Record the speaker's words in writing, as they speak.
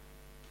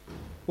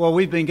Well,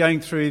 we've been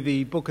going through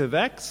the book of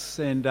Acts,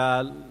 and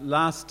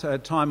last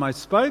time I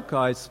spoke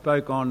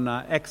on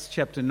Acts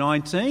chapter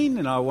 19,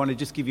 and I want to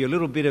just give you a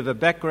little bit of a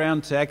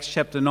background to Acts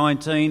chapter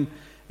 19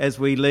 as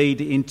we lead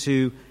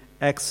into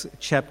Acts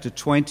chapter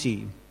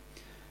 20.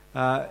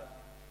 The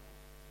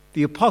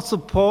Apostle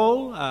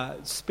Paul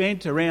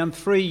spent around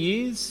 3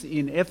 years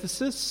in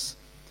Ephesus,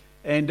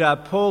 and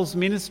Paul's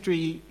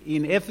ministry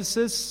in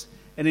Ephesus,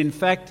 and in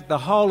fact the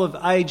whole of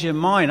Asia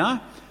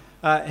Minor,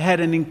 had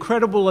an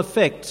incredible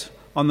effect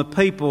on the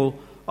people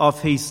of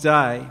his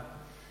day.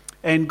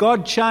 And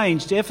God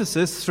changed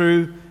Ephesus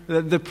through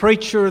the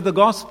preacher of the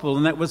gospel,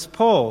 and that was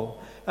Paul.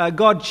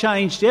 God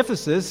changed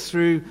Ephesus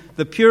through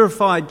the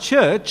purified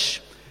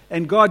church,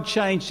 and God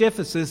changed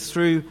Ephesus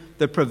through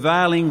the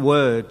prevailing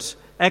word.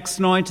 Acts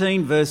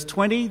 19 verse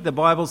 20, the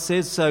Bible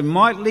says, "So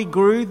mightily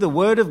grew the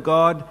word of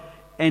God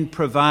and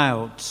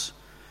prevailed."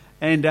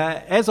 And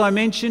as I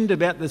mentioned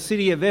about the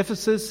city of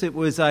Ephesus, it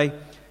was a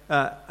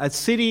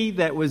city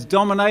that was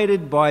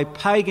dominated by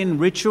pagan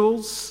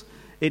rituals.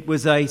 It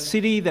was a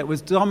city that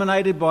was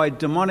dominated by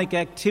demonic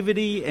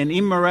activity and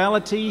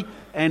immorality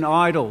and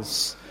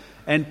idols.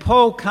 And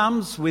Paul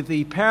comes with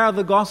the power of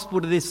the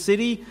gospel to this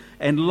city,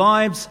 and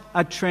lives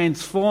are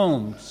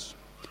transformed.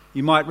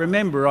 You might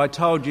remember I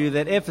told you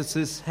that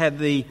Ephesus had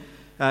the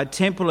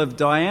temple of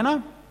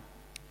Diana,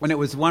 when it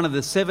was one of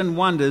the 7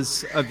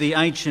 wonders of the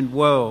ancient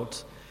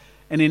world.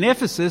 And in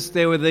Ephesus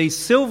there were these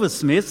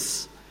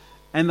silversmiths,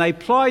 and they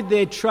plied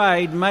their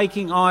trade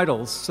making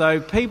idols. So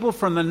people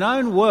from the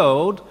known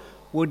world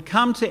would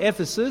come to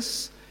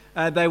Ephesus,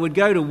 they would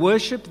go to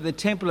worship the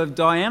temple of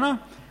Diana,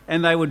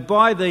 and they would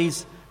buy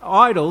these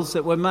idols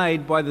that were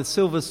made by the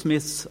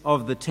silversmiths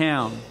of the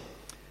town.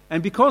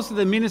 And because of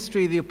the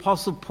ministry of the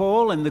Apostle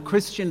Paul and the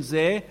Christians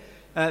there,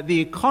 the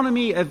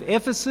economy of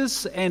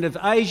Ephesus and of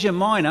Asia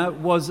Minor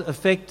was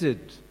affected.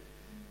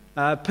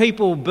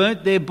 People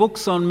burnt their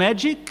books on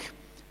magic,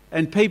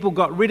 and people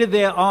got rid of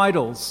their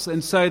idols,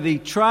 and so the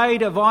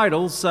trade of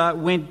idols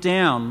went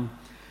down,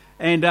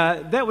 and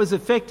that was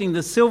affecting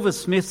the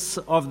silversmiths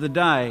of the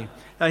day.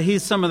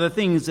 Here's some of the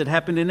things that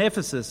happened in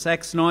Ephesus.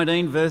 Acts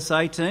 19 verse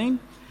 18,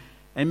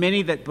 "And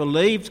many that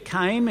believed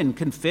came and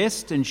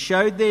confessed and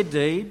showed their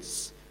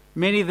deeds.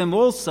 Many of them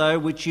also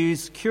which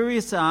used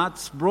curious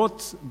arts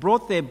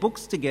brought their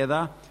books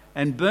together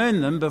and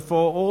burned them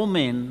before all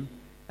men.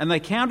 And they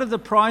counted the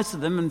price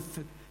of them and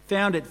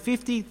found it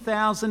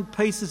 50,000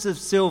 pieces of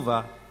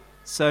silver.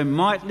 So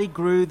mightily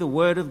grew the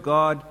word of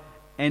God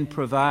and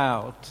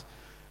prevailed."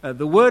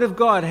 The word of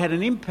God had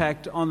an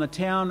impact on the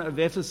town of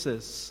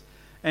Ephesus.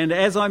 And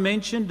as I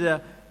mentioned,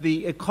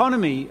 the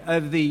economy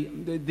of the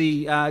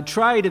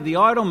trade of the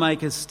idol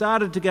makers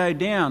started to go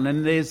down.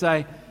 And there's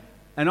an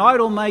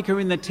idol maker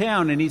in the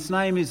town, and his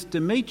name is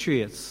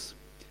Demetrius.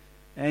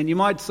 And you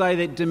might say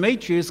that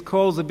Demetrius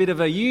calls a bit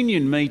of a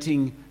union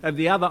meeting of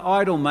the other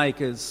idol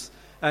makers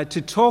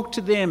to talk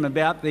to them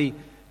about the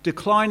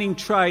declining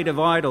trade of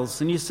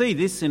idols. And you see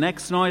this in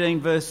Acts 19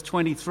 verse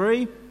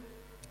 23.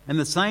 "And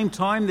the same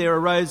time there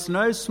arose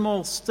no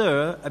small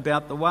stir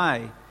about the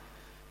way.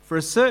 For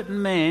a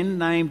certain man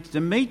named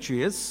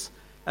Demetrius,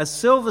 a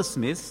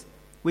silversmith,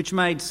 which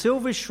made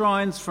silver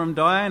shrines from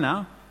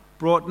Diana,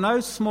 brought no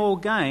small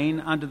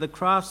gain unto the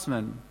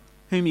craftsmen,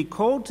 whom he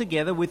called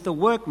together with the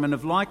workmen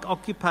of like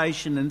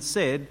occupation, and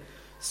said,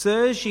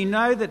 Sirs, ye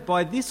know that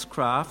by this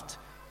craft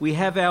we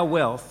have our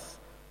wealth.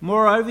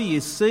 Moreover,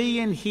 you see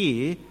and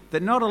hear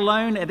that not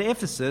alone at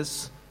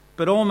Ephesus,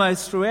 but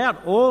almost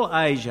throughout all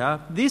Asia,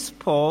 this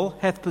Paul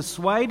hath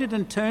persuaded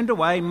and turned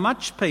away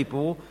much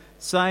people,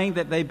 saying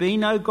that there be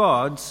no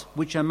gods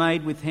which are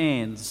made with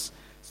hands,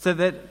 so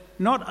that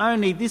not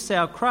only this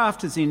our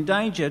craft is in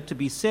danger to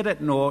be set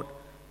at naught,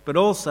 but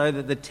also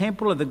that the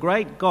temple of the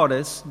great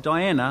goddess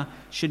Diana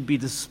should be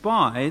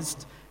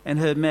despised, and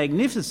her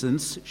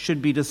magnificence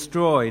should be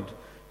destroyed,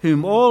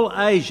 whom all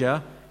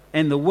Asia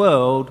and the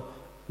world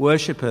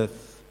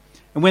worshippeth.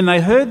 And when they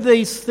heard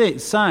these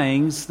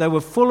sayings, they were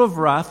full of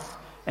wrath,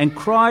 and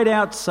cried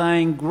out,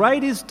 saying,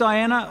 Great is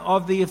Diana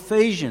of the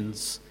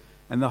Ephesians.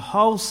 And the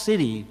whole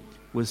city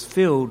was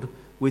filled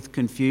with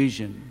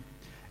confusion.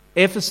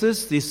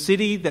 Ephesus, this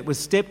city that was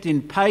steeped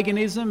in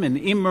paganism and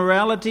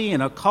immorality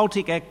and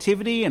occultic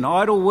activity and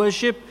idol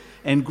worship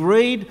and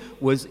greed,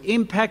 was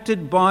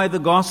impacted by the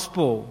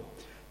gospel.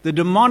 The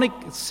demonic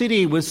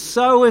city was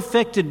so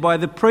affected by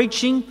the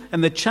preaching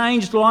and the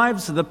changed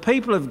lives of the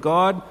people of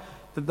God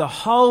that the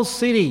whole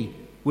city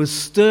was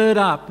stirred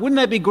up. Wouldn't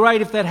that be great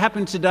if that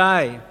happened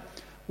today?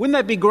 Wouldn't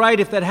that be great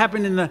if that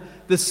happened in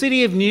the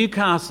city of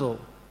Newcastle?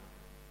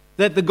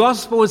 That the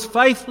gospel was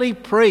faithfully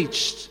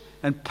preached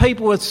and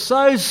people were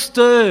so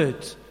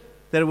stirred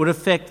that it would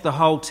affect the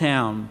whole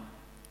town.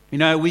 You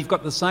know, we've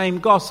got the same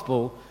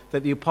gospel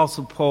that the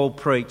Apostle Paul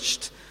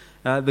preached.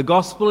 The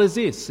gospel is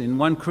this, in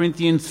 1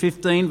 Corinthians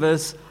 15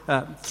 verse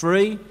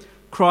 3,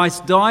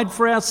 Christ died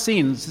for our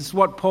sins. This is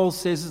what Paul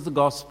says is the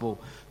gospel.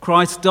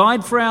 Christ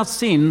died for our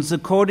sins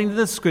according to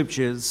the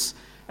Scriptures,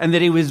 and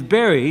that he was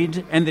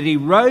buried, and that he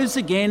rose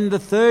again the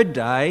third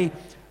day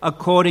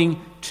according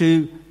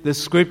to the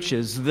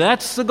Scriptures.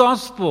 That's the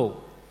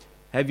gospel.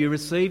 Have you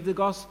received the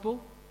gospel?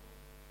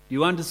 Do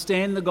you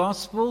understand the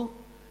gospel?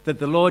 That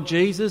the Lord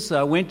Jesus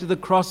went to the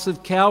cross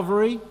of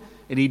Calvary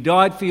and he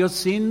died for your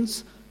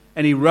sins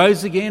and he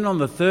rose again on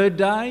the third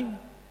day?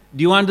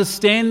 Do you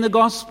understand the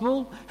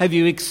gospel? Have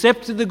you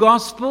accepted the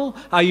gospel?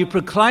 Are you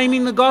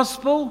proclaiming the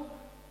gospel?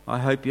 I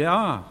hope you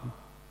are.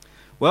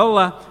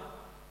 Well,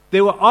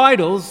 there were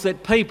idols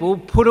that people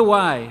put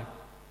away.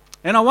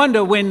 And I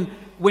wonder, when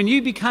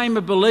you became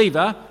a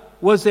believer,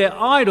 was there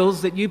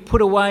idols that you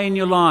put away in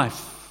your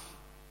life?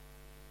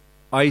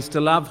 I used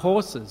to love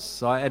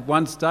horses. At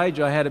one stage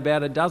I had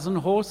about a dozen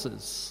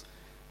horses.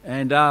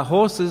 And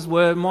horses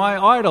were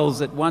my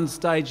idols at one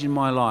stage in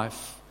my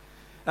life.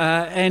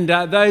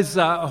 Those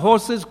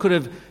horses could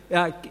have,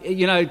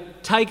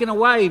 taken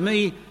away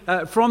me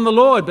from the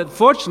Lord. But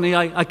fortunately,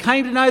 I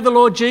came to know the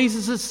Lord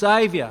Jesus as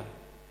Saviour.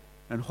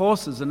 And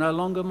horses are no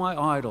longer my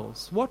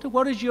idols.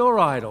 What is your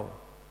idol?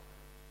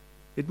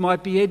 It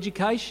might be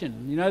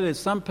education. There's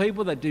some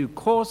people that do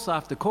course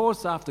after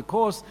course after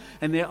course,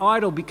 and their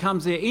idol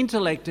becomes their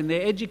intellect and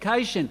their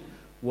education.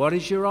 What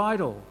is your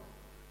idol?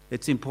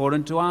 It's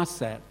important to ask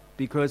that,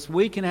 because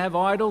we can have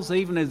idols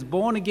even as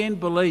born-again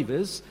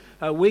believers.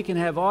 We can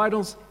have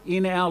idols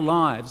in our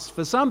lives.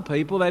 For some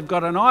people, they've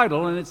got an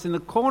idol and it's in the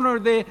corner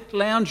of their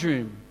lounge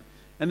room.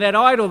 And that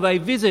idol they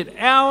visit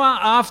hour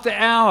after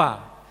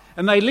hour.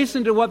 And they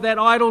listen to what that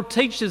idol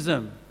teaches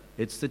them.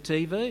 It's the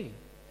TV.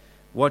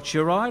 What's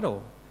your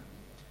idol?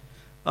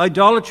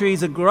 Idolatry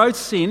is a gross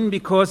sin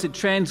because it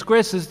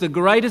transgresses the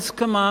greatest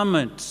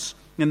commandment.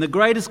 And the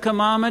greatest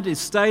commandment is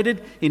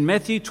stated in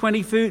Matthew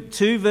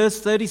 22, verse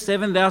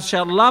 37, "Thou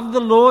shalt love the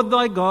Lord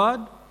thy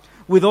God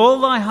with all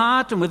thy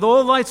heart and with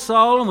all thy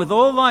soul and with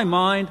all thy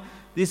mind.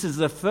 This is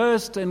the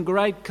first and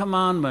great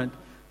commandment,"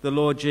 the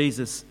Lord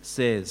Jesus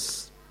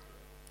says.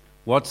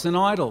 What's an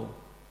idol?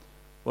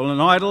 Well,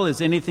 an idol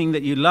is anything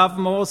that you love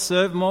more,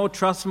 serve more,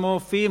 trust more,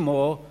 fear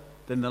more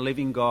than the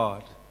living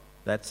God.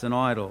 That's an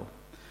idol.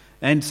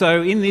 And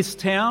so in this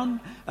town,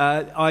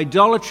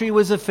 idolatry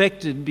was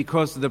affected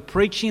because of the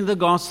preaching of the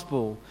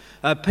gospel.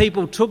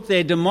 People took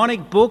their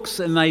demonic books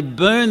and they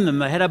burned them.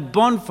 They had a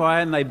bonfire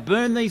and they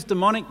burned these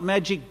demonic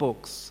magic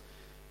books.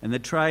 And the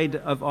trade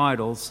of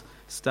idols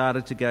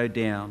started to go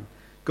down.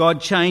 God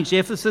changed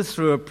Ephesus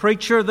through a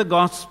preacher of the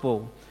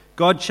gospel.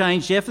 God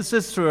changed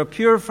Ephesus through a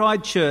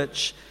purified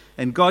church.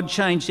 And God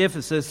changed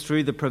Ephesus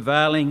through the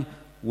prevailing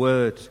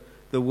word,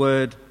 the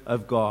word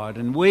of God.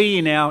 And we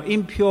in our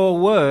impure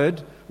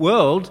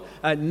world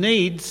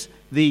needs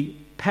the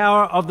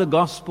power of the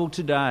gospel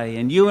today.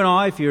 And you and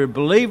I, if you're a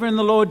believer in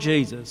the Lord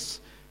Jesus,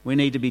 we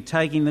need to be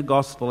taking the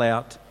gospel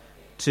out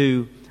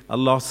to a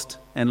lost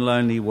and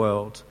lonely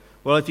world.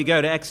 Well, if you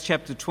go to Acts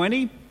chapter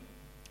 20,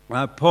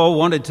 Paul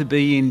wanted to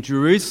be in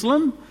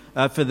Jerusalem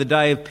for the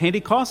day of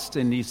Pentecost,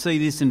 and you see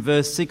this in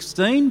verse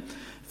 16.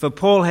 For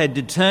Paul had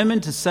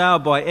determined to sail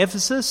by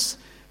Ephesus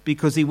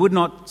because he would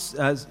not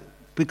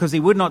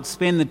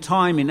spend the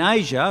time in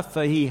Asia,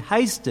 for he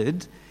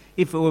hasted,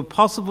 if it were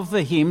possible for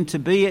him, to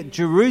be at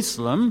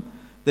Jerusalem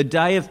the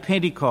day of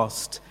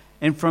Pentecost.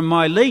 And from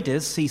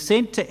Miletus he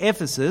sent to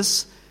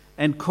Ephesus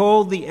and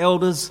called the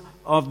elders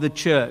of the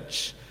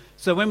church.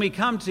 So when we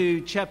come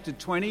to chapter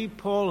 20,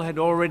 Paul had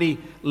already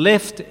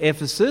left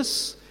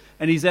Ephesus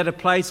and he's at a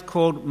place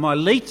called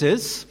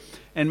Miletus.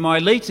 And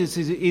Miletus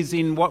is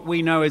in what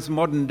we know as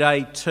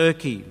modern-day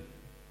Turkey.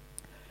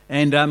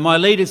 And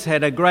Miletus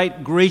had a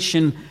great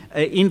Grecian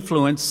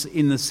influence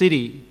in the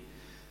city.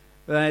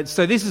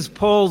 So this is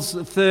Paul's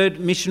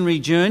third missionary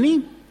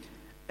journey.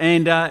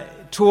 And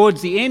towards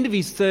the end of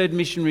his third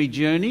missionary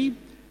journey,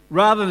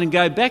 rather than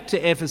go back to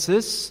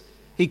Ephesus,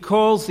 he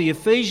calls the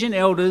Ephesian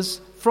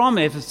elders from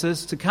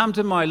Ephesus to come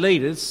to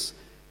Miletus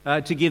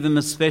to give them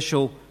a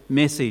special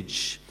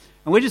message.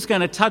 And we're just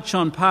going to touch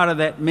on part of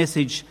that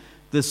message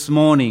this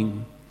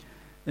morning.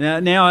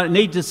 Now I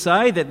need to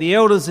say that the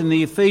elders in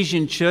the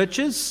Ephesian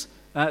churches,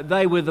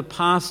 they were the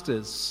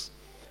pastors.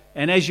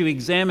 And as you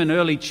examine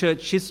early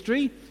church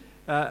history,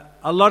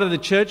 a lot of the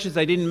churches,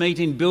 they didn't meet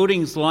in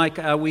buildings like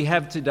we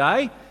have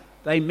today.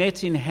 They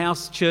met in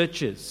house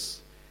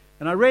churches.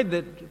 And I read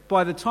that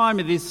by the time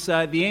of this,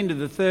 the end of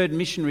the third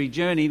missionary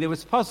journey, there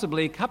was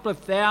possibly a couple of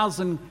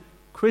thousand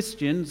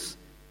Christians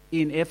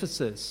in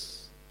Ephesus.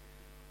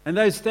 And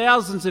those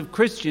thousands of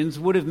Christians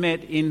would have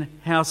met in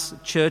house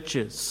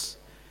churches.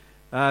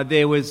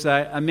 There was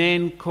a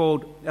man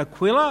called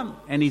Aquila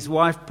and his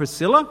wife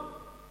Priscilla.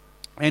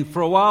 And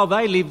for a while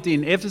they lived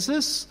in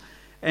Ephesus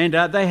and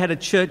they had a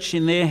church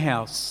in their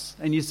house.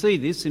 And you see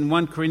this in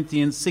 1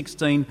 Corinthians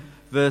 16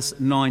 verse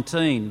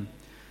 19.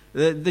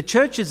 The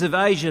churches of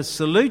Asia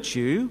salute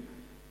you.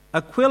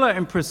 Aquila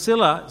and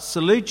Priscilla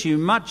salute you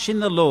much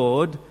in the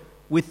Lord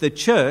with the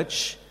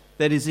church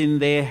that is in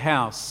their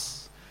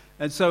house.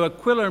 And so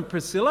Aquila and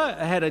Priscilla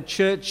had a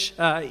church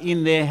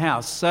in their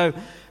house. So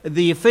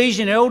the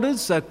Ephesian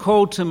elders are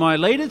called to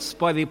Miletus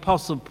by the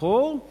Apostle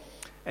Paul,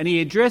 and he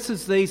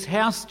addresses these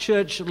house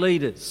church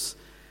leaders,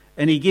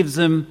 and he gives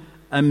them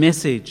a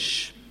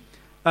message.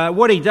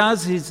 What he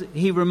does is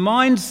he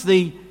reminds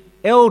the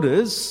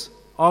elders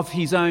of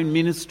his own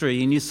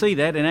ministry. And you see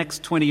that in Acts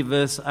 20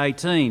 verse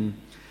 18.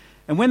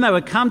 And when they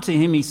were come to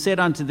him, he said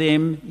unto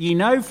them, Ye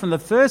know from the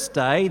first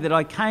day that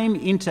I came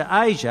into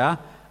Asia,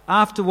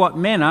 after what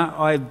manner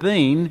I have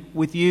been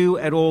with you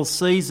at all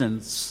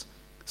seasons,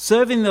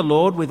 serving the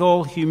Lord with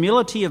all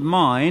humility of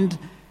mind,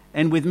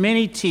 and with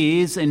many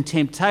tears and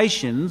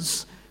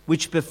temptations,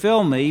 which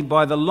befell me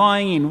by the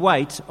lying in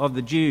wait of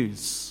the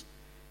Jews,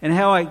 and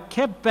how I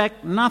kept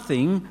back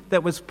nothing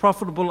that was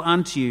profitable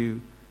unto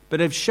you, but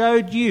have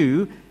showed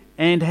you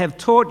and have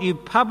taught you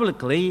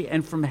publicly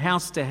and from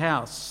house to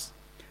house,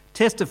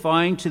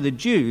 testifying to the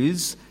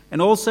Jews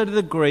and also to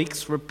the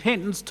Greeks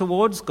repentance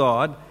towards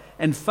God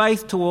and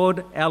faith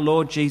toward our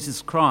Lord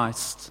Jesus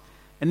Christ.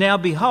 And now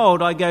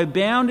behold, I go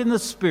bound in the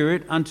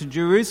Spirit unto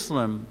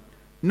Jerusalem,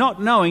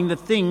 not knowing the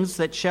things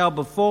that shall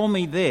befall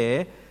me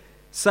there,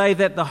 save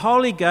that the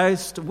Holy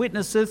Ghost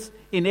witnesseth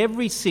in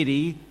every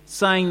city,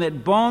 saying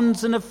that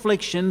bonds and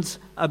afflictions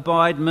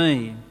abide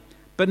me.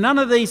 But none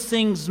of these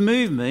things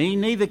move me,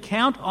 neither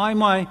count I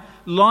my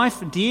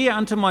life dear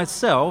unto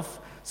myself,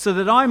 so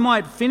that I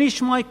might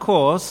finish my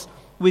course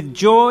with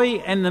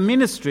joy and the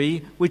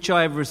ministry which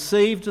I have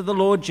received of the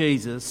Lord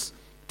Jesus,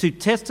 to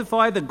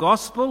testify the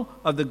gospel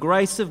of the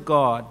grace of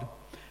God.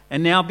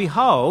 And now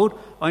behold,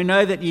 I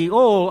know that ye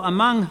all,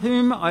 among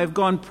whom I have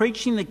gone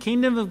preaching the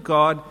kingdom of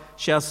God,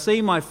 shall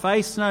see my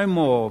face no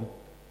more.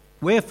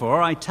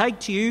 Wherefore I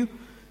take you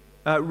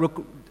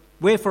to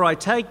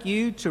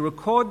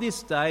record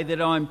this day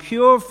that I am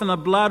pure from the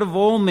blood of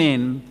all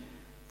men,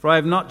 for I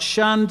have not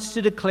shunned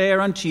to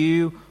declare unto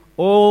you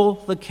all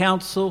the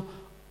counsel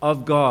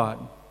of God.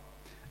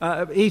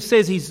 He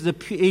says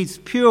he's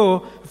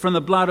pure from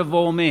the blood of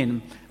all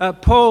men.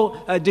 Paul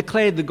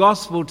declared the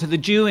gospel to the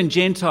Jew and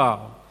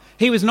Gentile.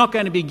 He was not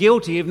going to be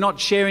guilty of not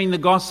sharing the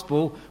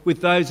gospel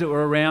with those that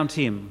were around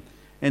him.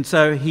 And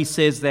so he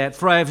says that,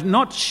 for I have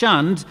not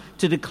shunned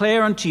to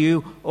declare unto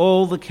you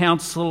all the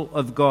counsel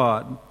of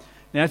God.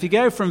 Now, if you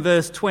go from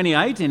verse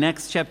 28 in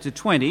Acts chapter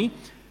 20,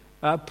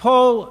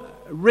 Paul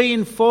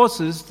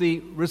reinforces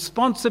the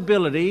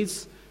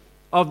responsibilities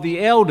of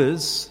the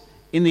elders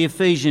in the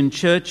Ephesian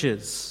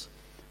churches.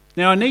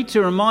 Now, I need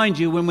to remind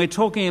you, when we're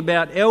talking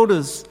about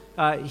elders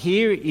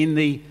here in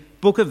the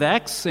book of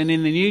Acts and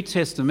in the New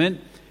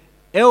Testament,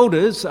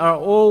 elders are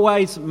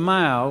always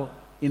male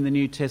in the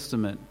New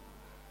Testament.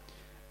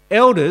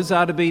 Elders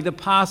are to be the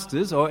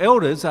pastors, or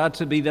elders are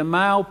to be the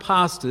male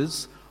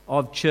pastors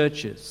of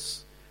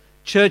churches.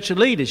 Church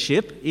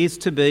leadership is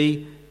to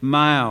be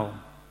male.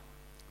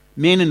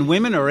 Men and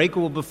women are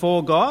equal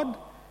before God,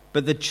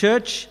 but the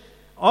church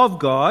of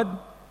God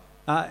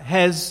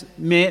has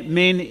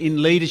men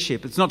in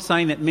leadership. It's not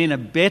saying that men are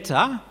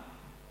better,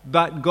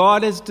 but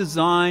God has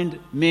designed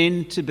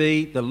men to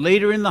be the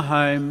leader in the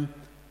home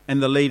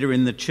and the leader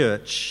in the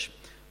church.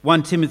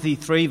 1 Timothy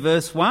 3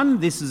 verse 1,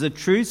 this is a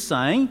true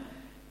saying,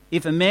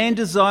 if a man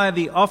desire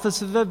the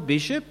office of a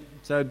bishop,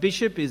 so a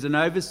bishop is an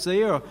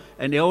overseer, or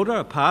an elder,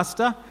 a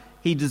pastor,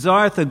 he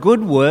desireth a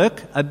good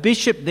work, a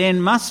bishop then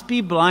must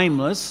be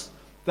blameless,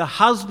 the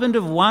husband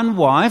of one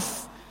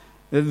wife,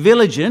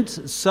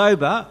 vigilant,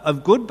 sober,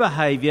 of good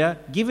behaviour,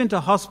 given to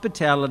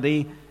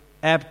hospitality,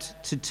 apt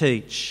to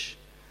teach.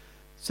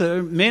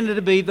 So men are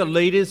to be the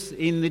leaders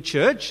in the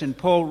church, and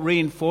Paul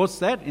reinforced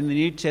that in the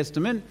New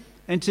Testament.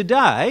 And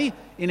today,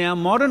 in our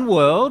modern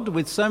world,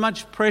 with so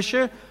much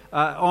pressure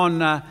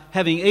on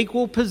having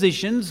equal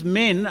positions,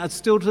 men are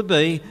still to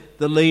be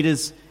the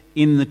leaders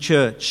in the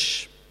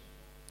church.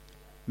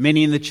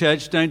 Many in the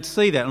church don't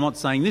see that. I'm not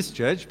saying this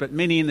church, but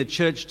many in the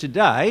church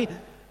today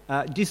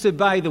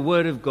disobey the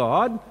word of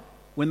God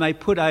when they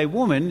put a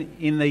woman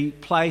in the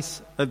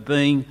place of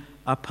being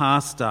a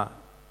pastor.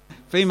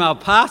 Female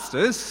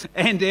pastors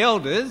and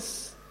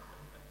elders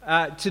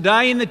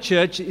today in the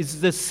church is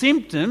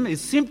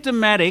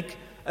symptomatic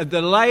of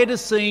the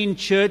Laodicean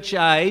church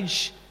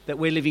age that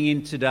we're living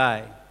in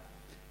today.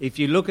 If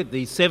you look at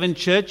the 7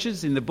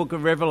 churches in the book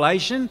of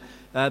Revelation,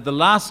 the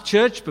last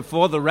church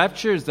before the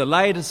rapture is the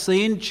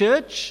Laodicean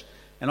church,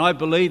 and I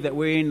believe that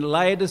we're in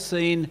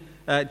Laodicean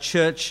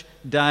church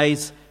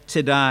days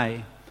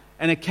today.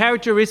 And a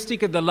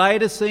characteristic of the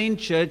Laodicean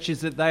church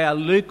is that they are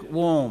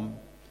lukewarm.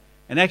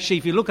 And actually,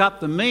 if you look up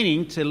the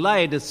meaning to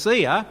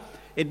Laodicea,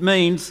 it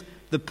means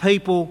the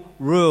people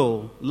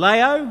rule.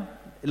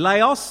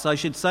 Laos, I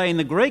should say in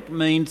the Greek,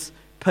 means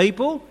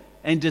people,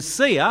 and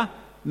Dicea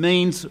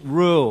means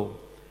rule.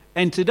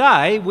 And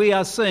today we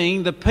are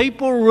seeing the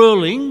people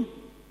ruling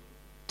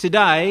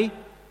today,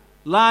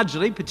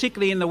 largely,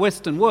 particularly in the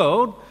Western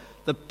world,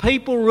 the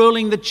people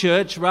ruling the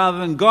church rather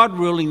than God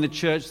ruling the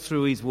church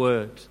through his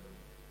word.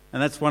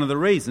 And that's one of the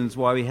reasons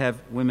why we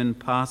have women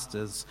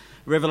pastors.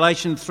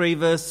 Revelation 3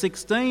 verse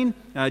 16,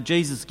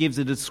 Jesus gives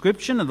a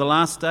description of the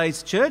last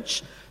days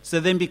church. So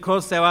then,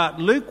 because thou art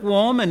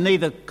lukewarm and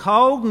neither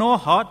cold nor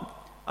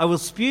hot, I will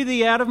spew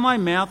thee out of my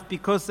mouth,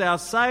 because thou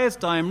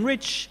sayest, I am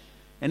rich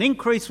and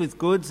increase with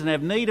goods and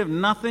have need of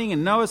nothing,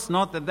 and knowest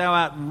not that thou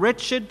art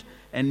wretched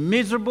and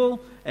miserable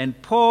and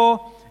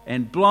poor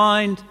and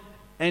blind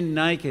and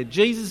naked.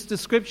 Jesus'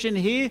 description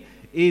here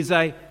is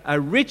a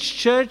rich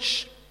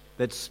church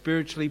that's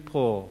spiritually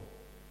poor.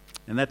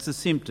 And that's a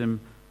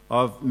symptom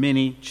of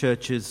many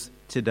churches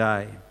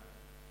today.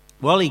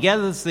 Well, he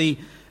gathers the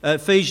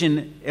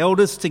Ephesian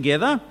elders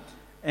together,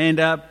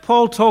 and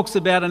Paul talks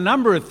about a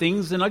number of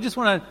things, and I just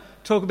want to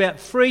talk about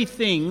three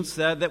things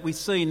that we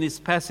see in this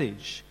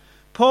passage.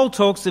 Paul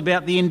talks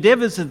about the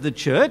endeavours of the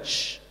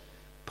church,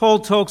 Paul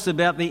talks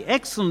about the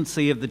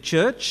excellency of the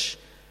church,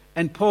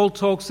 and Paul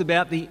talks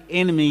about the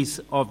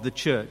enemies of the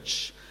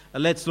church.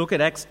 Let's look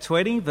at Acts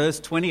 20, verse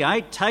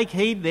 28. Take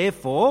heed,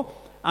 therefore,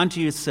 unto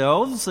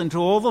yourselves and to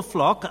all the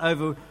flock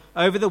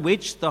over the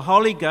which the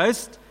Holy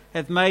Ghost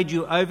hath made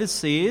you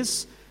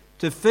overseers,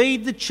 to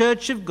feed the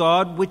church of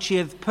God, which he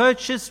hath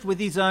purchased with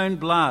his own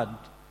blood.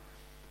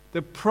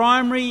 The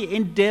primary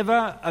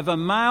endeavour of a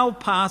male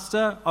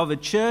pastor of a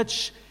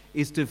church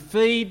is to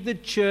feed the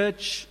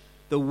church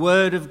the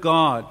Word of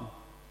God.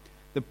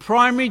 The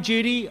primary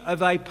duty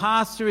of a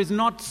pastor is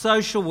not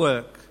social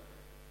work.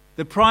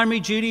 The primary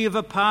duty of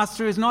a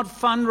pastor is not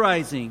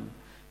fundraising.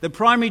 The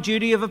primary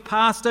duty of a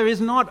pastor is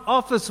not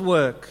office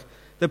work.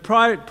 The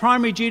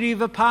primary duty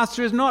of a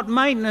pastor is not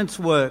maintenance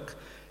work.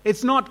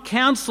 It's not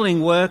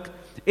counselling work.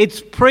 It's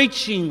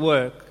preaching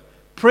work.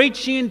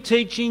 Preaching and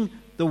teaching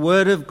the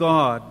Word of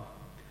God.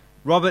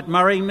 Robert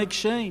Murray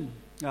McSheen.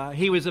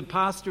 He was a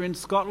pastor in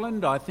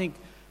Scotland. I think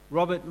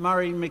Robert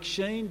Murray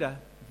McSheen, a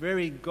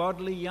very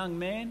godly young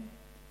man.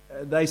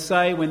 They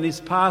say when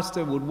this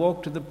pastor would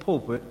walk to the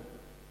pulpit,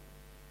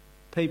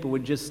 people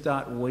would just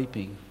start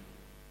weeping.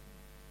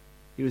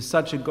 He was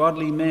such a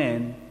godly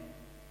man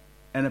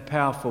and a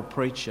powerful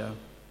preacher.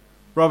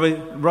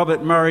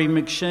 Robert Murray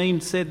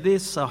McSheen said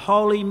this: a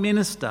holy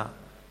minister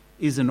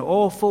is an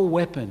awful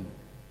weapon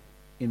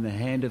in the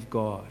hand of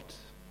God.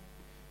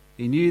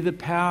 He knew the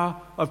power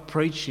of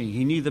preaching.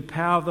 He knew the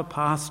power of the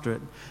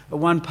pastorate.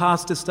 One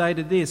pastor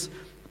stated this: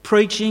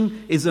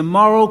 preaching is a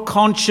moral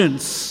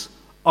conscience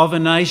of a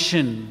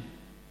nation.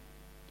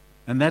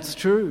 And that's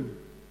true.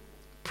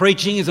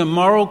 Preaching is a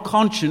moral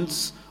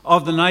conscience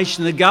of the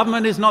nation. The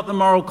government is not the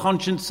moral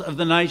conscience of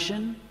the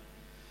nation.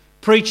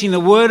 Preaching the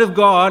Word of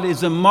God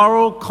is a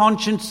moral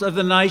conscience of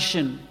the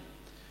nation.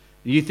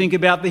 You think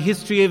about the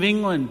history of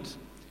England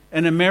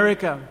and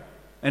America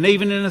and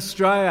even in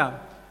Australia.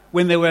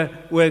 When there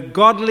were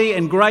godly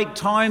and great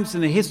times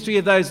in the history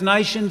of those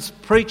nations,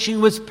 preaching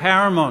was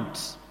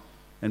paramount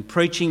and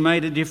preaching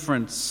made a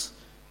difference,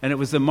 and it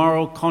was the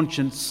moral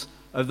conscience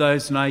of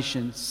those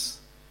nations.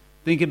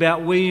 Think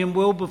about William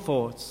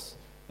Wilberforce,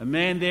 a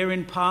man there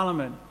in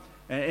Parliament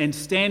and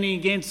standing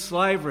against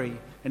slavery,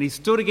 and he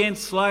stood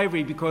against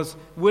slavery because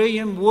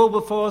William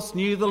Wilberforce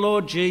knew the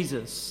Lord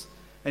Jesus,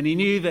 and he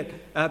knew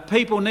that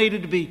people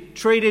needed to be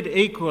treated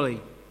equally.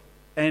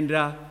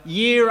 And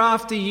year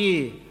after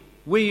year,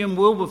 William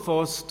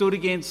Wilberforce stood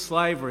against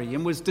slavery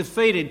and was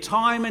defeated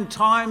time and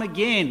time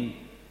again.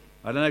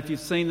 I don't know if you've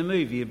seen the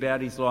movie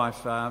about his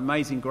life,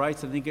 Amazing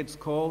Grace, I think it's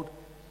called.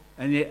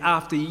 And yet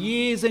after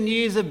years and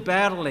years of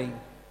battling,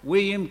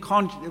 William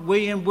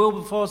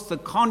Wilberforce, the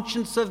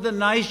conscience of the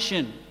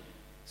nation,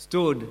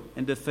 stood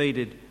and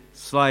defeated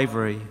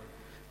slavery.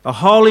 A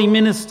holy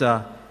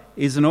minister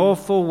is an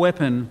awful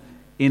weapon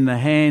in the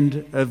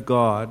hand of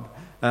God.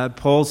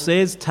 Paul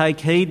says, take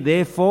heed,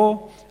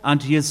 therefore,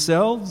 unto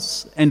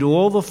yourselves and to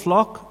all the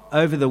flock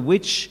over the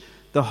which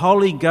the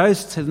Holy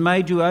Ghost hath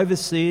made you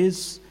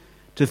overseers,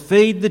 to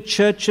feed the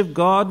church of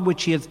God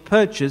which he hath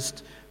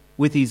purchased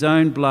with his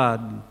own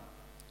blood.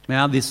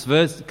 Now this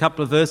verse, a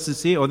couple of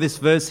verses here, or this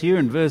verse here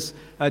in verse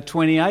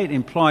 28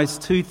 implies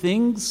two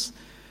things.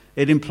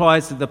 It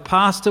implies that the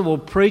pastor will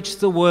preach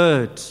the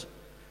word,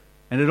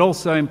 and it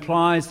also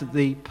implies that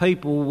the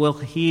people will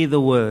hear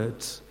the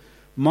words.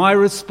 My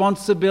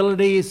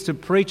responsibility is to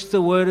preach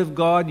the Word of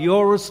God.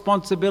 Your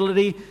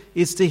responsibility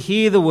is to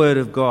hear the Word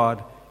of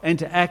God and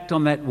to act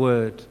on that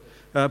Word.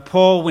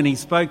 Paul, when he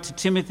spoke to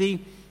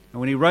Timothy and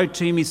when he wrote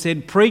to him, he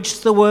said,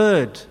 preach the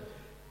Word.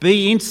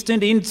 Be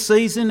instant in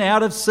season,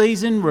 out of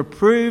season,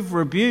 reprove,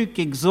 rebuke,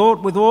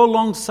 exhort with all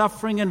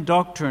long-suffering and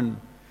doctrine.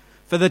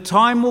 For the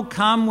time will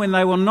come when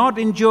they will not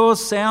endure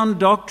sound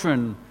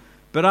doctrine,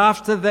 but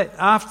after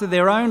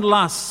their own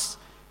lusts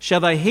shall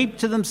they heap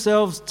to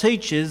themselves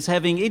teachers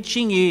having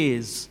itching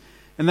ears,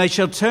 and they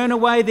shall turn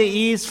away their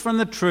ears from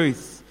the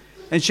truth,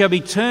 and shall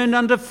be turned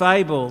unto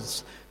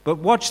fables. But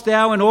watch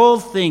thou in all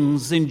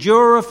things,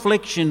 endure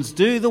afflictions,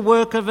 do the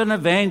work of an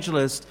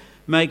evangelist,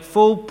 make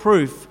full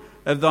proof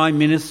of thy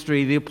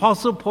ministry. The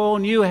Apostle Paul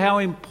knew how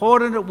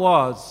important it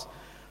was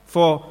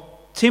for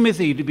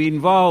Timothy to be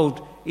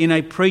involved in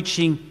a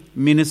preaching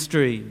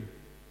ministry.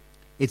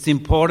 It's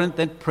important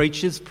that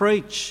preachers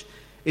preach.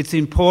 It's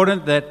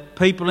important that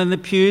people in the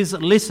pews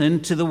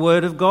listen to the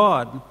Word of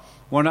God. I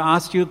want to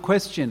ask you a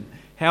question.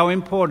 How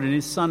important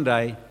is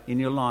Sunday in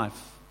your life?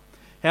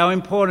 How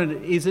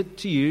important is it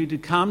to you to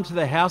come to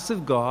the house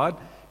of God,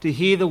 to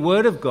hear the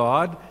Word of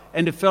God,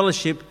 and to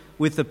fellowship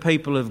with the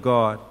people of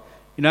God?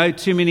 You know,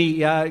 too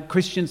many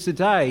Christians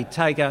today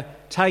take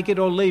it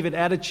or leave it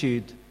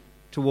attitude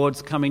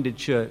towards coming to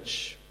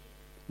church.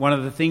 One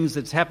of the things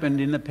that's happened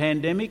in the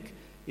pandemic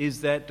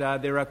is that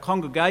there are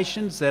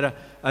congregations that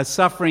are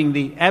suffering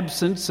the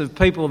absence of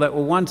people that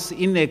were once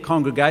in their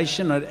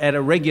congregation at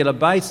a regular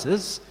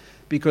basis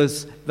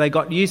because they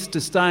got used to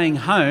staying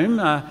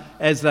home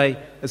as they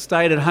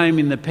stayed at home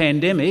in the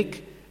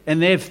pandemic, and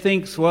they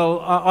thinks, well,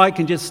 I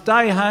can just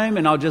stay home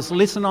and I'll just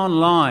listen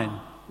online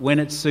when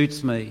it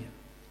suits me.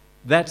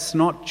 That's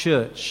not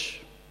church.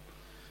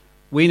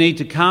 We need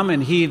to come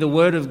and hear the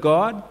Word of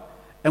God,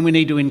 and we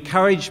need to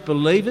encourage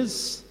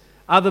believers,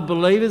 other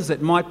believers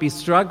that might be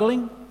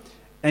struggling.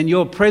 And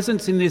your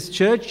presence in this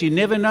church, you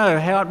never know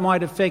how it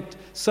might affect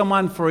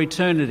someone for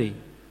eternity.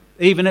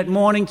 Even at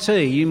morning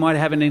tea, you might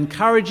have an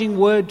encouraging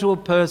word to a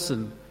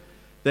person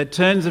that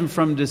turns them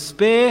from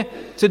despair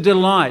to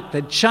delight,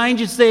 that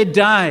changes their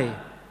day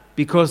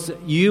because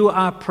you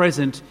are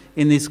present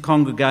in this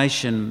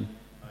congregation.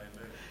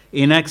 Amen.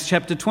 In Acts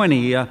chapter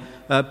 20,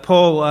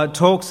 Paul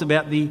talks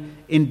about the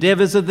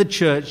endeavours of the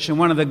church, and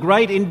one of the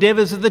great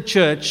endeavours of the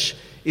church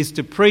is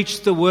to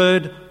preach the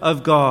word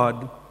of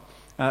God.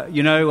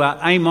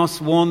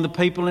 Amos warned the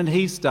people in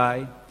his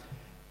day.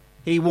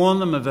 He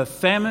warned them of a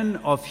famine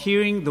of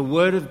hearing the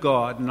word of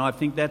God, and I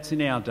think that's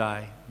in our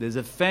day. There's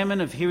a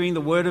famine of hearing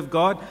the word of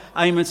God.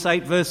 Amos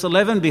 8 verse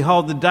 11,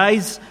 behold, the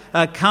days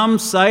come,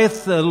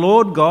 saith the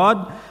Lord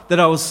God, that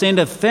I will send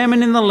a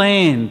famine in the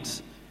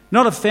land,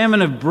 not a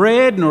famine of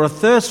bread nor a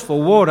thirst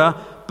for water,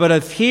 but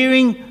of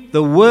hearing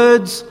the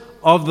words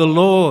of the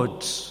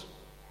Lord.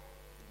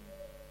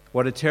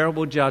 What a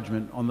terrible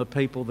judgment on the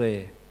people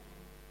there,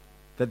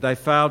 that they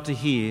failed to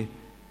hear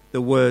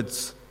the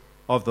words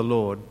of the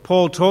Lord.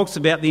 Paul talks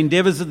about the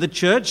endeavours of the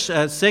church.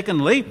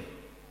 Secondly,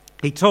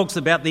 he talks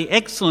about the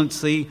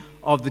excellency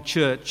of the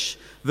church.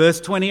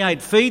 Verse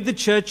 28, feed the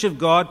church of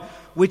God,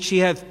 which he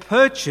hath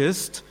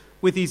purchased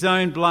with his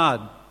own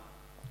blood.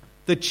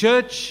 The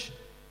church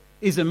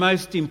is the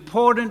most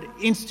important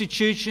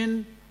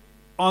institution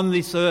on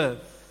this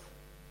earth.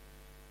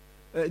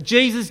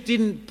 Jesus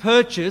didn't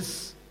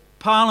purchase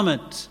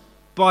Parliament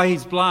by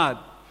his blood.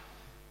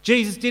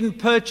 Jesus didn't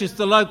purchase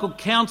the local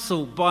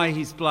council by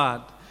his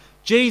blood.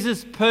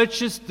 Jesus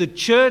purchased the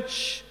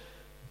church,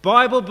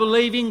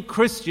 Bible-believing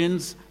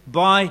Christians,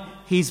 by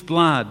his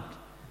blood.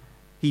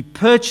 He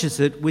purchased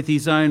it with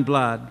his own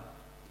blood.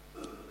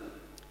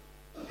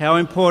 How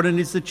important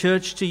is the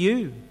church to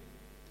you?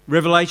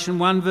 Revelation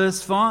 1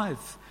 verse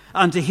 5.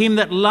 Unto him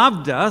that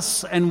loved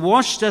us and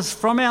washed us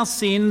from our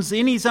sins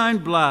in his own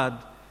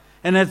blood,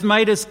 and hath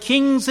made us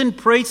kings and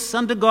priests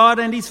unto God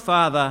and his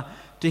Father,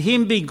 to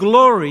him be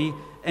glory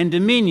and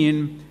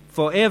dominion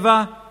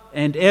forever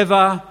and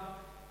ever.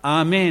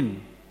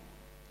 Amen.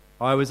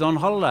 I was on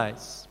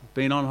holidays,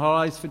 been on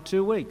holidays for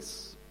 2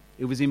 weeks.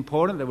 It was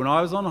important that when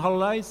I was on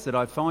holidays that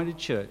I find a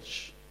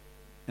church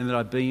and that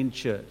I be in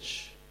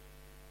church.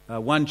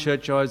 One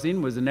church I was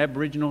in was an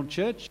Aboriginal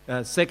church.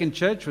 Second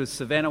church was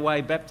Savannah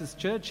Way Baptist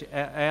Church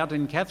out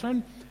in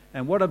Katherine.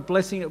 And what a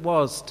blessing it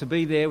was to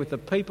be there with the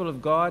people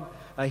of God,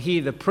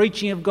 hear the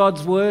preaching of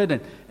God's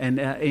word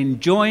and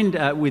joined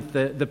with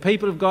the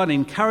people of God,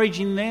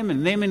 encouraging them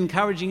and them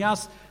encouraging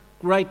us.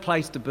 Great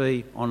place to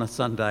be on a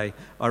Sunday.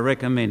 I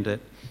recommend it.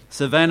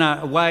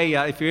 Savannah Way,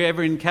 if you're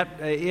ever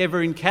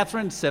in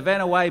Katherine,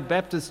 Savannah Way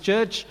Baptist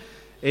Church,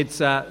 it's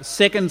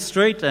 2nd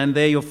Street, and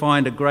there you'll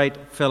find a great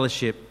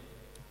fellowship.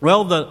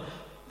 Well,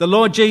 the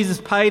Lord Jesus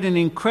paid an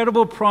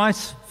incredible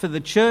price for the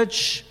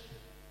church,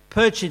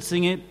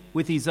 purchasing it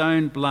with his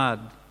own blood.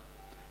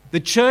 The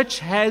church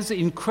has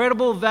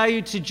incredible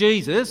value to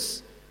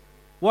Jesus.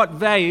 What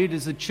value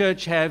does the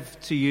church have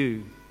to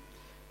you?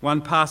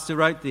 One pastor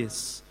wrote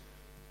this: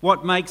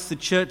 what makes the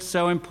church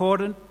so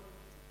important?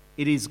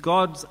 It is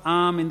God's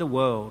arm in the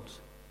world.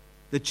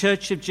 The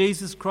Church of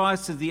Jesus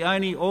Christ is the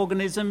only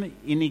organism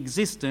in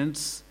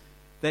existence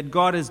that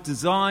God has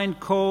designed,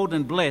 called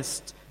and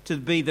blessed to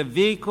be the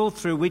vehicle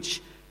through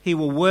which he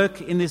will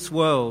work in this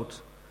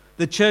world.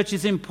 The church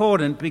is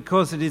important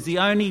because it is the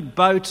only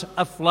boat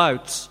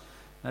afloat.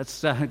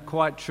 That's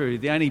quite true.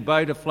 The only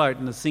boat afloat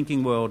in the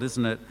sinking world,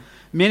 isn't it?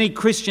 Many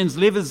Christians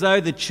live as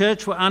though the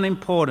church were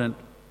unimportant.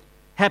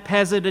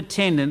 Haphazard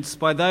attendance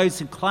by those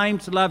who claim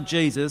to love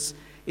Jesus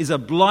is a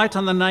blight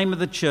on the name of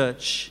the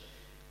church.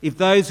 If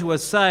those who are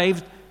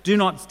saved do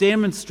not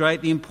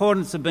demonstrate the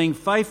importance of being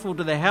faithful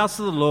to the house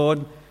of the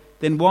Lord,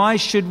 then why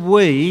should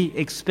we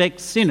expect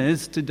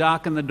sinners to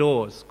darken the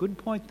doors? Good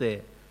point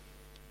there.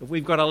 If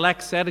we've got a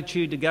lax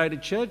attitude to go to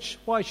church,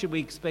 why should we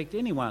expect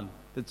anyone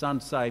that's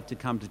unsaved to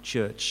come to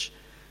church?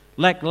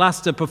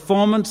 Lackluster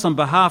performance on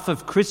behalf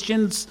of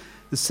Christians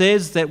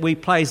says that we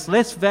place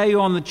less value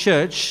on the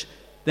church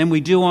than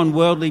we do on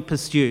worldly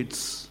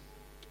pursuits.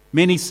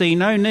 Many see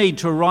no need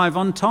to arrive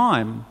on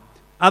time.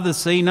 Others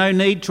see no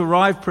need to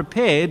arrive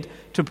prepared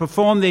to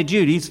perform their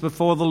duties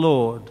before the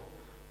Lord.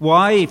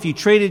 Why? If you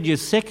treated your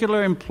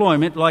secular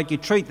employment like you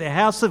treat the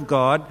house of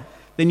God,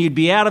 then you'd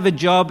be out of a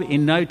job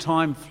in no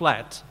time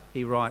flat,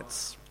 he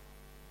writes.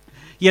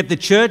 Yet the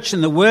church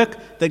and the work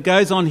that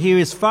goes on here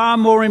is far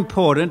more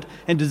important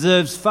and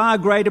deserves far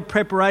greater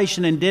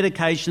preparation and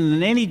dedication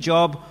than any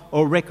job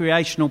or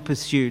recreational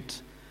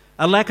pursuit.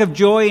 A lack of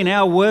joy in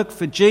our work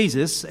for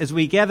Jesus as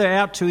we gather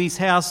out to his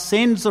house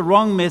sends the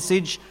wrong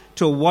message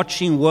to a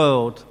watching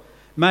world.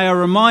 May I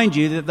remind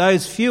you that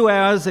those few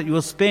hours that you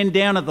will spend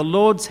down at the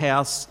Lord's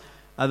house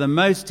are the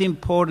most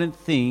important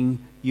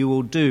thing you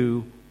will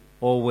do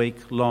all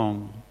week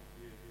long.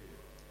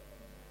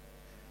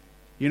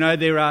 You know,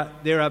 there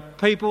are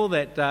people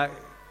that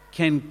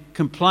can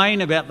complain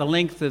about the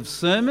length of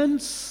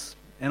sermons,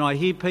 and I've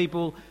heard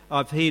people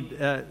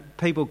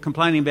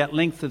complaining about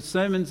length of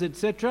sermons,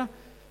 etc.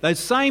 Those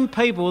same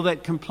people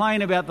that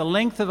complain about the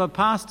length of a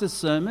pastor's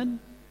sermon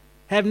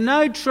have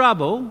no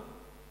trouble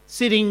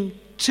sitting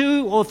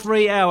 2 or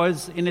 3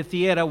 hours in a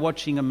theatre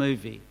watching a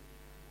movie.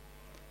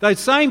 Those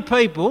same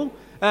people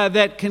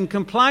that can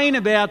complain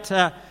about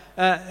the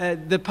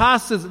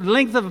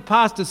length of a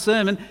pastor's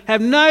sermon have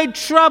no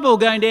trouble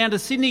going down to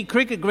Sydney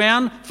Cricket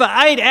Ground for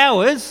 8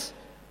 hours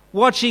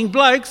watching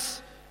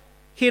blokes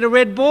hit a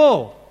red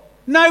ball.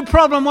 No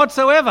problem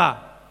whatsoever.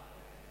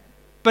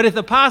 But if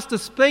the pastor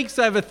speaks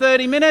over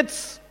 30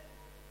 minutes,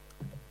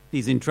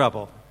 he's in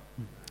trouble.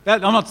 I'm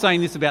not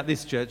saying this about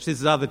this church, this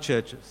is other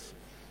churches.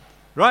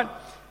 Right?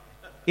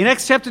 In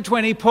Acts chapter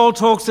 20, Paul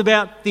talks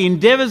about the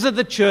endeavours of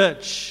the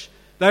church.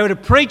 They were to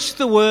preach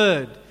the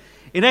word.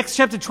 In Acts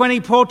chapter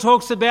 20, Paul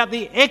talks about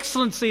the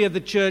excellency of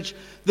the church.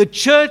 The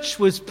church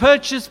was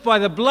purchased by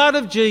the blood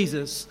of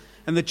Jesus,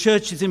 and the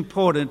church is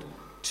important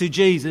to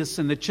Jesus,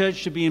 and the church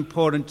should be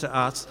important to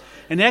us.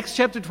 In Acts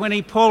chapter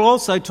 20, Paul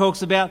also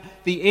talks about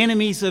the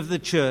enemies of the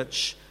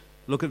church.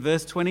 Look at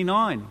verse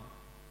 29.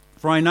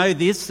 For I know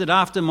this, that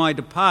after my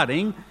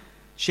departing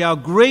shall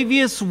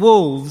grievous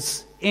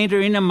wolves enter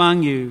in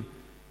among you,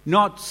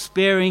 not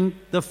sparing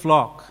the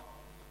flock.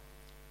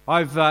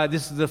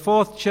 This is the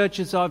fourth church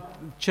I've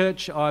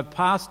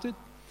pastored.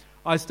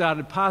 I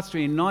started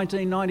pastoring in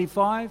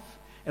 1995,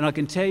 and I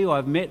can tell you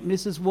I've met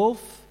Mrs.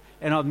 Wolf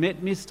and I've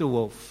met Mr.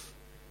 Wolf,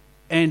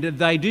 and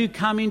they do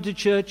come into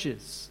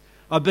churches.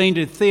 I've been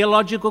to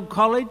theological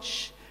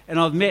college, and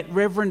I've met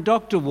Reverend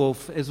Dr.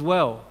 Wolf as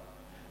well.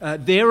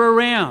 They're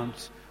around.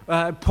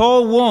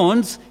 Paul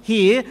warns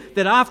here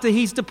that after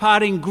his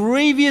departing,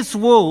 grievous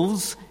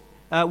wolves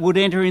would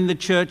enter in the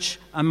church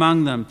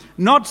among them,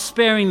 not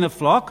sparing the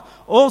flock.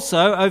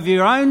 Also of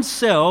your own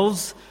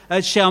selves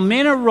shall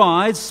men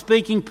arise,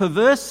 speaking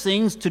perverse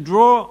things to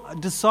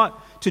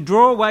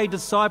draw away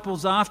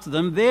disciples after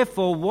them.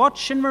 Therefore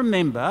watch and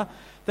remember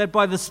that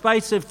by the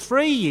space of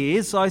 3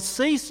 years I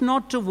cease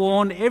not to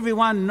warn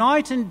everyone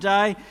night and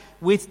day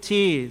with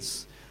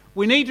tears.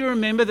 We need to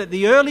remember that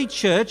the early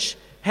church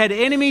had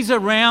enemies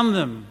around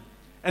them,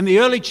 and the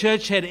early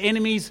church had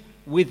enemies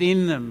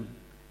within them.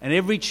 And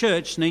every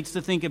church needs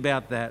to think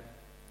about that.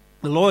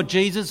 The Lord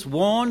Jesus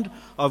warned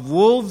of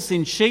wolves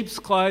in sheep's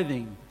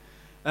clothing.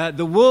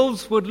 The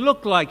wolves would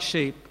look like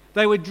sheep.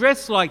 They would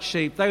dress like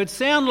sheep. They would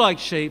sound like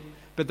sheep,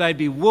 but they'd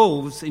be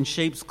wolves in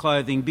sheep's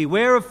clothing.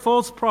 Beware of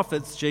false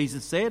prophets,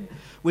 Jesus said,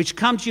 which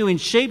come to you in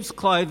sheep's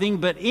clothing,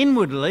 but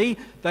inwardly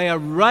they are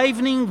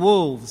ravening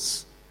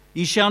wolves.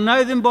 You shall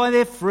know them by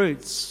their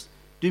fruits.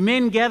 Do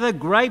men gather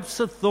grapes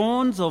of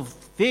thorns, of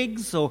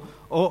figs, or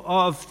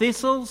of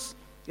thistles?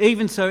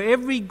 Even so,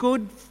 every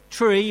good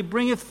tree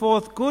bringeth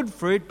forth good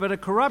fruit, but a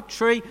corrupt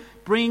tree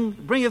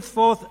bringeth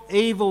forth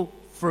evil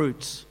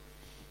fruit.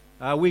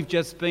 We've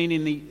just been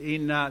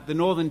in the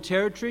Northern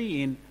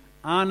Territory in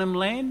Arnhem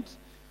Land,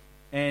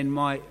 and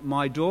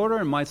my daughter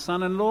and my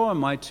son-in-law and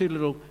my 2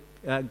 little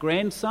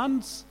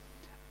grandsons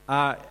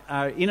are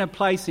in a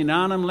place in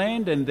Arnhem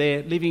Land, and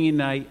they're living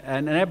in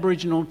an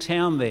Aboriginal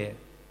town there.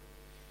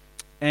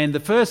 And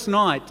the first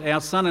night, our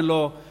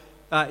son-in-law,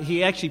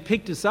 he actually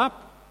picked us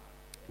up.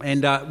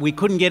 And we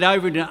couldn't get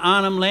over to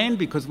Arnhem Land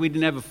because we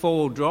didn't have a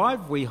 4-wheel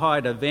drive. We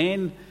hired a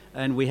van,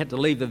 and we had to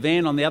leave the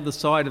van on the other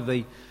side of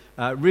the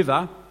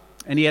river.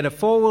 And he had a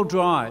 4-wheel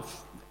drive.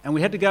 And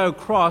we had to go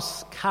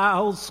across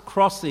Carl's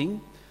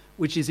Crossing,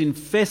 which is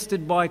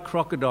infested by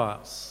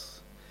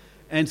crocodiles.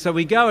 And so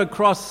we go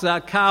across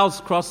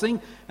Carl's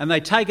Crossing, and they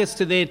take us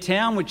to their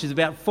town, which is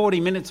about 40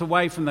 minutes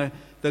away from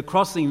the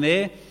crossing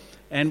there.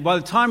 And by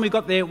the time we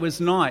got there, it was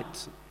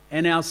night.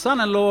 And our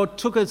son-in-law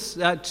took us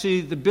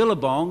to the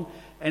Billabong,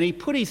 and he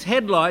put his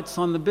headlights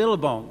on the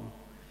Billabong.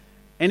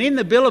 And in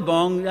the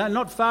Billabong,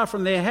 not far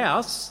from their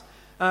house,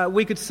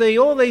 we could see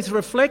all these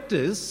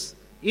reflectors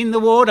in the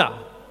water.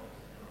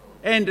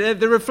 And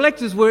the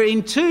reflectors were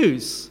in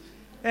twos.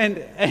 And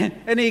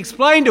he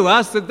explained to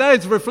us that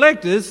those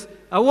reflectors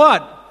are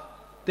what?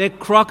 They're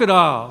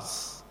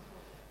crocodiles.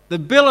 The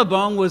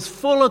Billabong was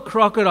full of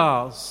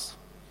crocodiles.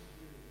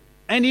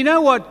 And you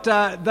know what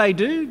they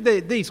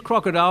do? These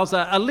crocodiles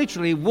are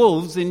literally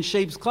wolves in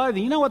sheep's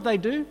clothing. You know what they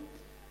do?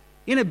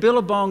 In a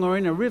billabong or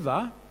in a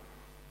river,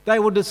 they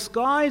will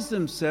disguise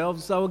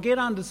themselves. They will get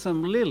under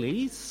some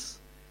lilies,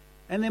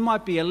 and there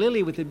might be a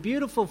lily with a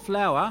beautiful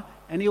flower,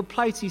 and he'll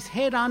place his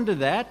head under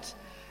that,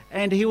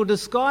 and he will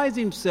disguise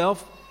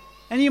himself.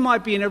 And you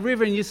might be in a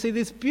river and you see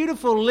this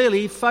beautiful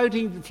lily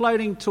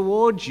floating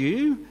towards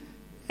you,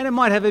 and it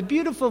might have a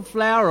beautiful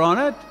flower on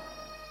it,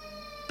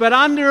 but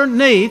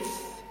underneath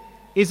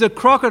is a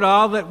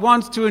crocodile that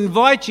wants to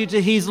invite you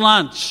to his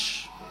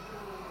lunch.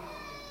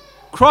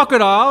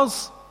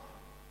 Crocodiles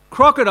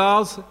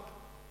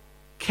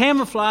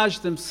camouflage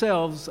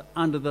themselves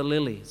under the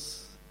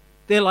lilies.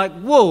 They're like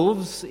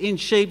wolves in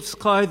sheep's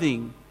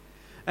clothing.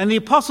 And the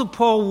Apostle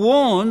Paul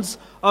warns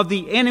of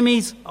the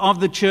enemies of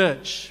the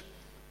church.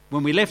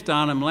 When we left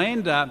Arnhem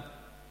Land,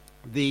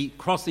 the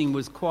crossing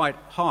was quite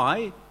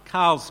high.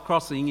 Carl's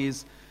Crossing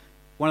is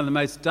one of the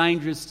most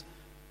dangerous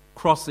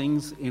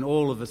crossings in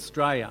all of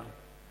Australia.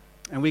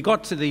 And we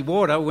got to the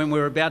water when we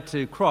were about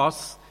to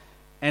cross,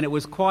 and it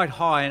was quite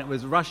high and it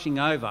was rushing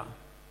over.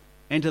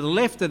 And to the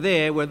left of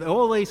there were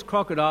all these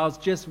crocodiles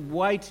just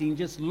waiting,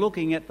 just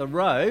looking at the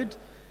road,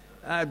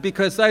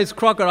 because those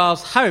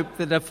crocodiles hope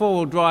that a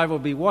four-wheel drive will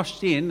be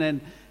washed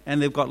in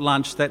and they've got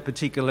lunch that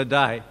particular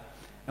day.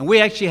 And we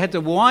actually had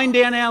to wind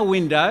down our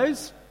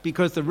windows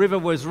because the river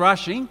was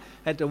rushing,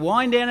 had to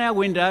wind down our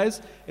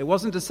windows. It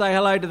wasn't to say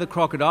hello to the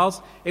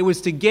crocodiles, it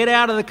was to get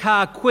out of the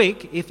car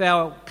quick if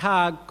our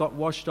car got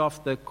washed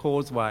off the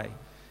causeway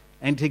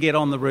and to get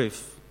on the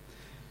roof.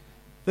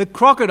 The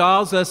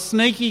crocodiles are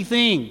sneaky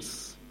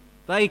things.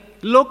 They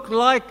look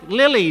like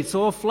lilies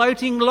or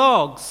floating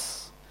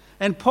logs.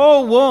 And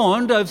Paul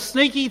warned of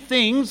sneaky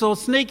things or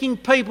sneaking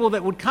people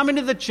that would come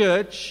into the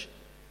church,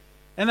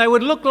 and they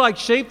would look like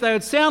sheep, they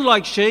would sound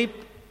like sheep,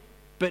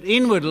 but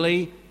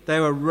inwardly they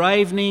were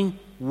ravening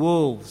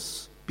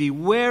wolves.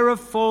 Beware of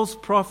false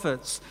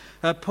prophets.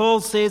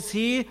 Paul says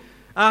here,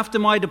 after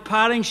my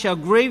departing shall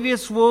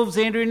grievous wolves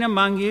enter in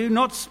among you,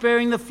 not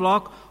sparing the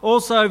flock.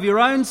 Also of your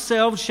own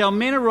selves shall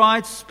men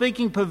arise,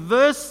 speaking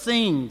perverse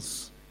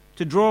things,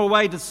 to draw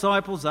away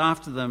disciples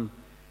after them.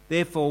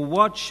 Therefore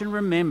watch and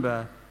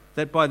remember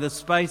that by the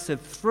space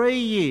of 3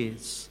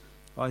 years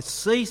I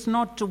cease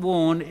not to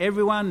warn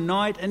everyone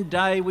night and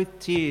day with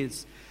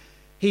tears.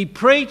 He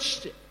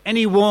preached and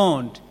he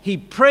warned. He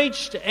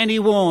preached and he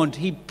warned.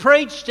 He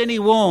preached and he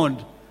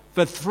warned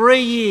for 3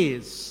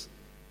 years.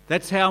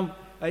 That's how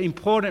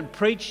important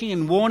preaching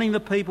and warning the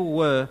people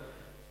were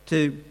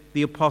to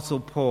the Apostle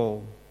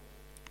Paul.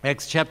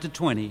 Acts chapter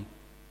 20,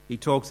 he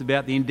talks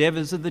about the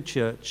endeavours of the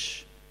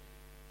church.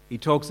 He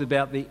talks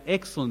about the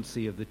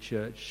excellency of the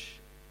church.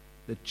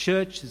 The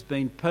church has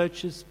been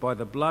purchased by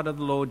the blood of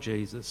the Lord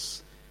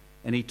Jesus.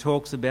 And he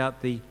talks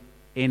about the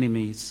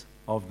enemies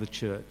of the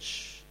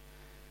church.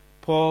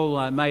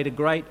 Paul made a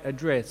great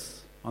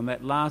address on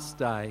that last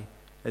day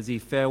as he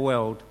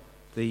farewelled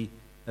the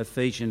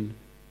Ephesian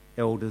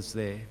elders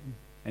there.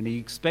 And he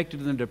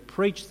expected them to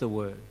preach the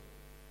word,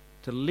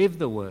 to live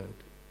the word,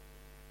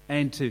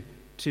 and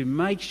to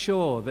make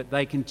sure that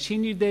they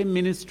continued their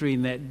ministry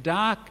in that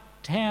dark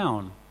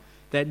town,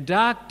 that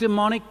dark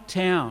demonic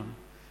town.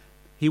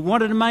 He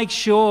wanted to make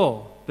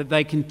sure that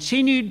they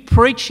continued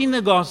preaching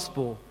the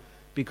gospel,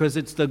 because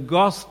it's the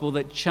gospel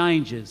that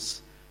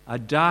changes a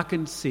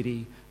darkened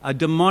city, a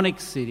demonic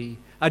city,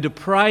 a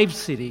depraved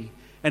city.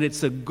 And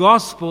it's the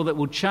gospel that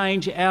will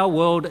change our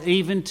world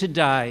even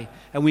today.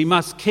 And we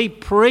must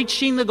keep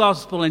preaching the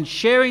gospel and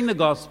sharing the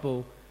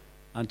gospel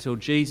until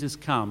Jesus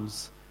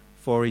comes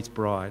for his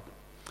bride.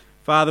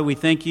 Father, we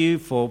thank you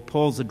for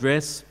Paul's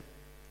address.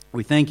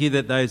 We thank you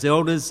that those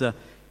elders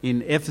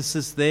in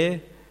Ephesus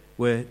there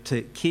were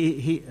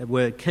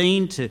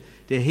keen to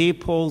hear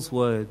Paul's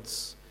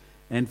words.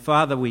 And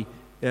Father, we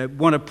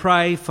want to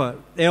pray for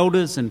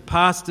elders and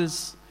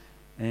pastors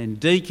and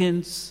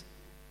deacons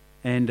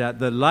and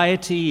the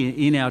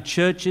laity in our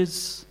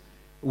churches.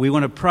 We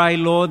want to pray,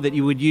 Lord, that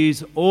you would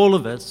use all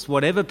of us,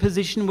 whatever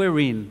position we're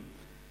in,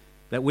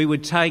 that we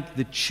would take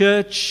the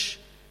church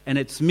and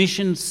its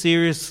mission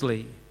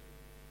seriously,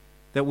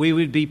 that we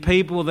would be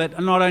people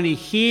that not only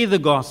hear the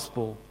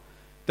gospel,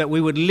 that we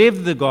would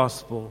live the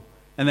gospel,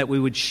 and that we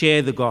would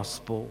share the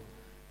gospel.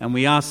 And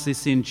we ask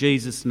this in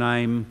Jesus'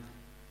 name.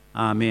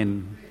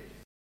 Amen.